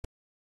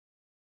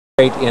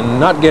in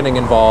not getting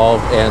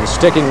involved and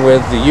sticking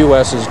with the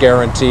U.S.'s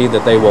guarantee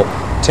that they will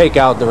take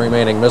out the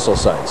remaining missile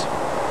sites?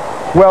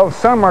 Well,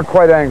 some are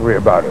quite angry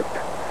about it.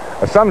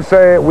 Some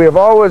say we have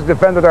always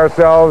defended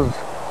ourselves.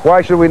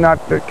 Why should we not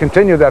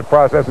continue that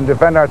process and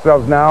defend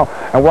ourselves now?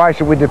 And why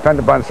should we depend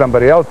upon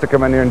somebody else to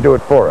come in here and do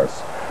it for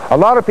us? A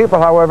lot of people,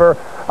 however,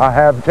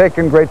 have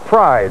taken great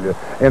pride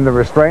in the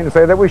restraint and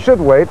say that we should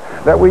wait,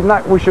 that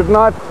we should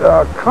not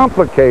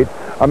complicate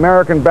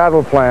American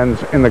battle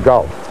plans in the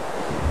Gulf.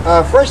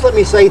 First, let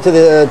me say to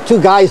the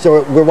two guys that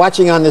we're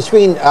watching on the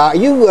screen, are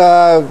you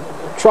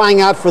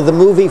trying out for the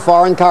movie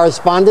Foreign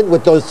Correspondent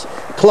with those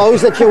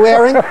clothes that you're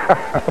wearing?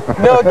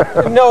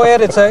 No,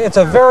 Ed, it's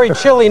a very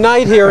chilly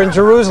night here in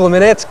Jerusalem,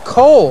 and it's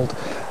cold.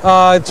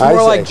 It's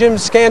more like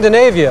Jim's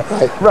Scandinavia.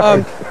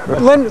 Right.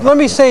 Let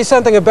me say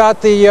something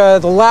about the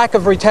lack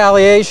of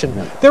retaliation.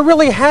 There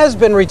really has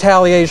been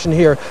retaliation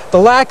here. The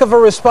lack of a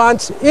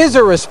response is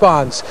a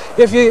response.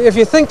 If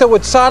you think that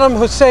what Saddam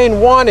Hussein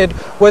wanted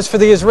was for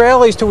the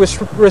Israelis to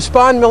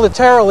respond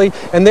militarily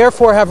and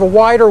therefore have a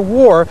wider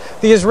war,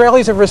 the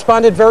Israelis have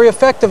responded very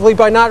effectively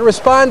by not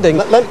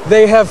responding.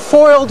 They have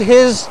foiled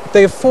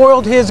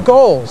his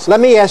goals. Let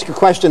me ask a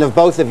question of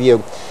both of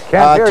you.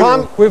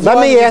 Tom, let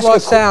me ask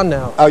lost sound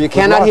now. Oh, you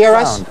cannot hear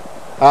us?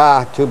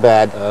 Ah, too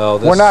bad.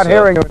 We're not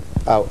hearing it.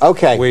 Oh,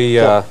 okay.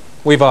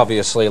 We've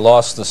obviously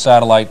lost the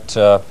satellite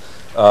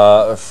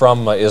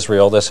from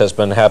Israel. This has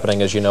been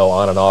happening, as you know,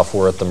 on and off.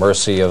 We're at the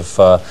mercy of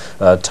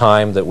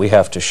time that we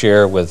have to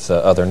share with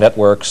other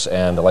networks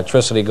and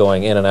electricity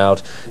going in and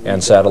out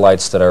and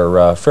satellites that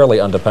are fairly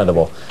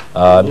undependable.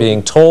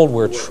 Being told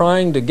we're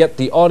trying to get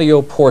the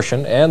audio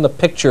portion and the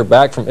picture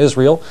back from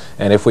Israel,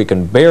 and if we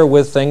can bear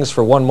with things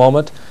for one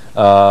moment,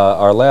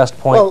 our last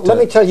point... Well, let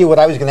me tell you what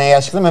I was going to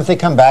ask them. If they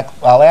come back,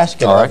 I'll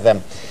ask it of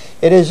them.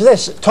 It is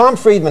this. Tom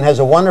Friedman has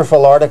a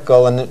wonderful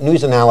article and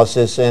news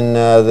analysis in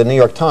the New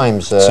York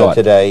Times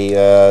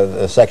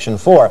today, Section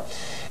 4.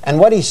 And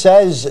what he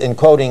says, in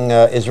quoting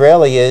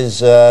Israeli, is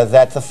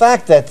that the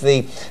fact that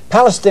the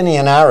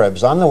Palestinian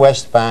Arabs on the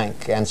West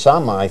Bank, and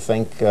some, I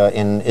think,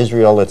 in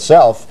Israel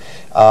itself,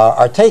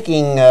 are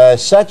taking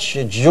such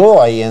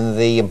joy in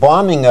the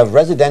bombing of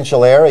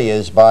residential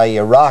areas by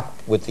Iraq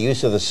with the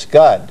use of the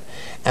Scud,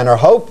 and are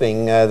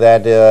hoping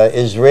that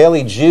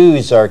Israeli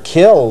Jews are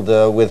killed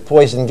with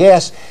poison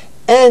gas,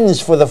 ends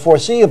for the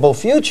foreseeable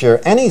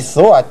future any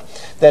thought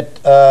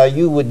that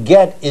you would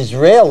get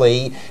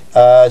Israeli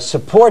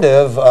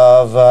supportive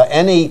of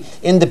any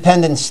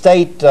independent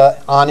state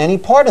on any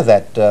part of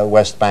that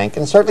West Bank,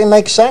 and certainly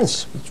makes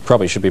sense. It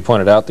probably should be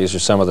pointed out these are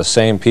some of the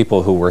same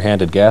people who were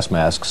handed gas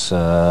masks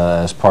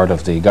as part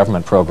of the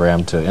government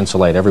program to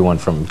insulate everyone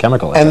from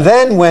chemical attacks. And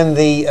then when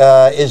the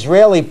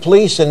Israeli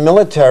police and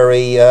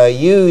military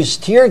use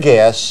tear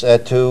gas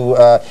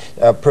to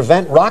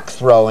prevent rock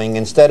throwing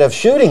instead of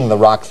shooting the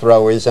rock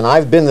throwers, and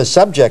I've been the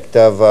subject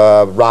of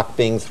rock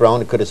being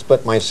thrown, it could have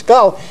split my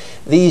skull,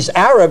 these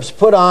Arabs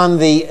put on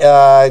the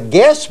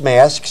gas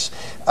masks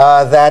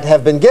that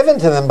have been given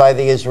to them by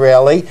the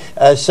Israeli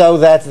so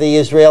that the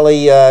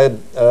Israeli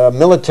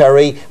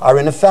military are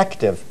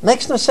ineffective.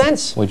 Makes no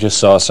sense. We just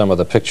saw some of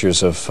the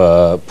pictures of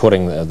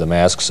putting the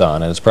masks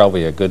on, and it's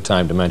probably a good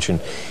time to mention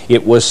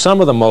it was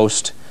some of the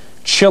most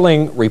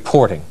chilling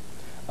reporting.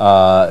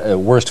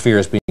 Worst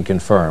fears being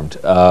confirmed.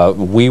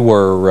 We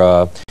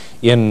were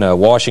in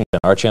Washington,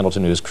 our Channel 2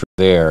 News crew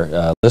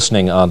there,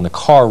 listening on the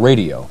car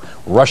radio,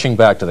 rushing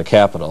back to the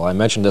Capitol. I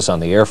mentioned this on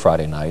the air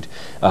Friday night.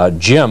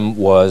 Jim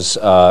was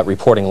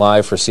reporting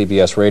live for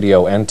CBS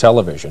radio and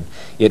television.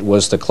 It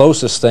was the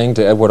closest thing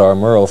to Edward R.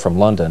 Murrow from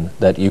London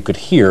that you could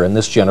hear in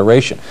this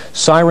generation.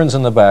 Sirens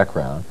in the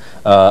background,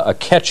 a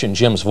catch in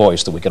Jim's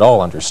voice that we could all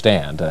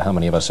understand. How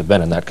many of us have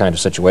been in that kind of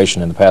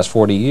situation in the past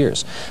 40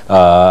 years?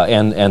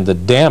 And the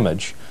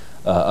damage,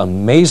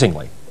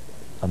 amazingly,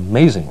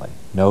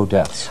 no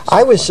deaths.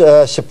 I was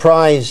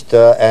surprised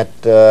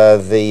at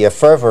the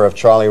fervor of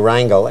Charlie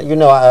Rangel. You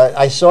know,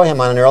 I saw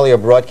him on an earlier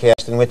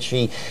broadcast in which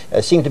he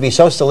seemed to be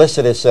so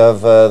solicitous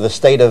of the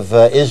state of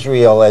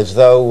Israel, as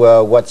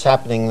though what's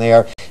happening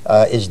there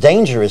is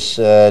dangerous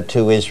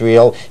to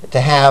Israel.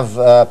 To have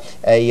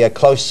a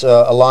close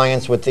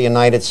alliance with the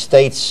United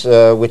States,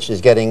 which is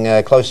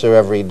getting closer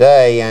every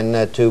day,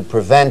 and to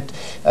prevent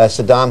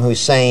Saddam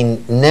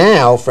Hussein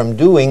now from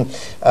doing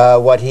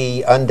what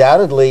he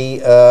undoubtedly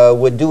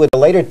would do at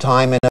a later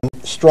time in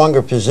a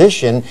stronger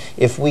position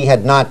if we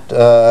had not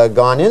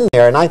gone in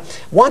there. And I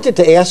wanted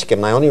to ask him,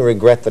 and I only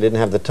regret that I didn't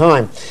have the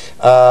time,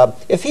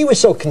 if he was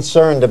so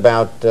concerned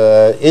about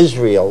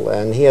Israel,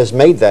 and he has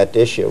made that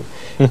issue,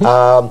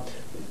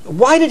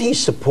 why did he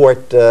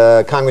support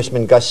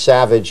Congressman Gus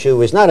Savage,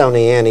 who is not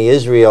only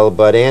anti-Israel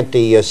but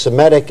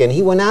anti-Semitic, and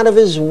he went out of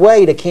his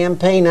way to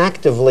campaign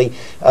actively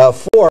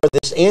for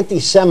this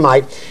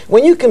anti-Semite?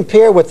 When you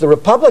compare what the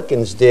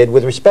Republicans did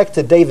with respect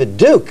to David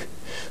Duke,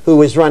 who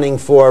was running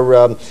for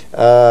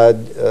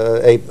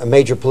a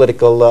major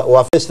political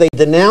office. They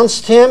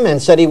denounced him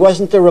and said he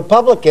wasn't a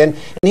Republican.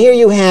 And here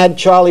you had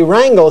Charlie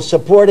Rangel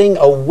supporting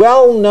a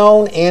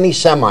well-known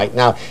anti-Semite.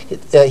 Now,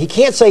 he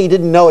can't say he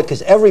didn't know it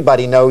because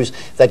everybody knows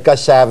that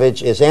Gus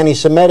Savage is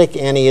anti-Semitic,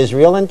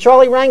 anti-Israel, and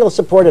Charlie Rangel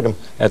supported him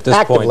At this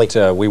actively.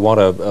 point, we want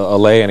to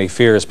allay any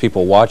fears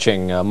people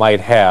watching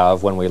might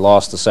have when we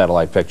lost the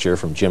satellite picture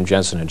from Jim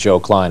Jensen and Joe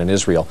Klein in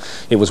Israel.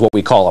 It was what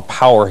we call a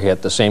power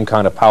hit, the same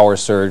kind of power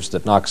surge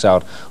that knocks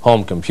out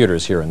home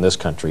computers here in this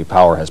country.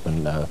 Power has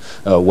been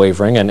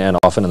wavering, and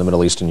often in the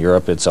Middle East and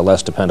Europe, it's a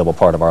less dependable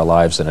part of our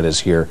lives than it is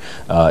here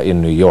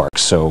in New York.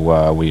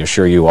 So we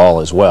assure you all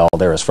as well,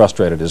 they're as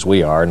frustrated as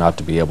we are not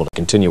to be able to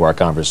continue our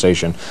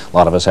conversation, a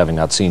lot of us having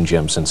not seen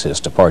Jim since his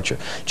departure.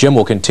 Jim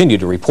will continue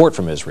to report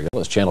from Israel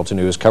as Channel 2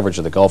 News coverage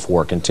of the Gulf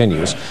War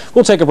continues.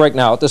 We'll take a break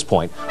now at this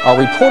point. Our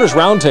Reporters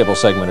Roundtable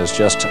segment is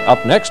just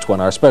up next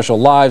when our special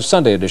live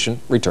Sunday edition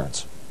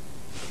returns.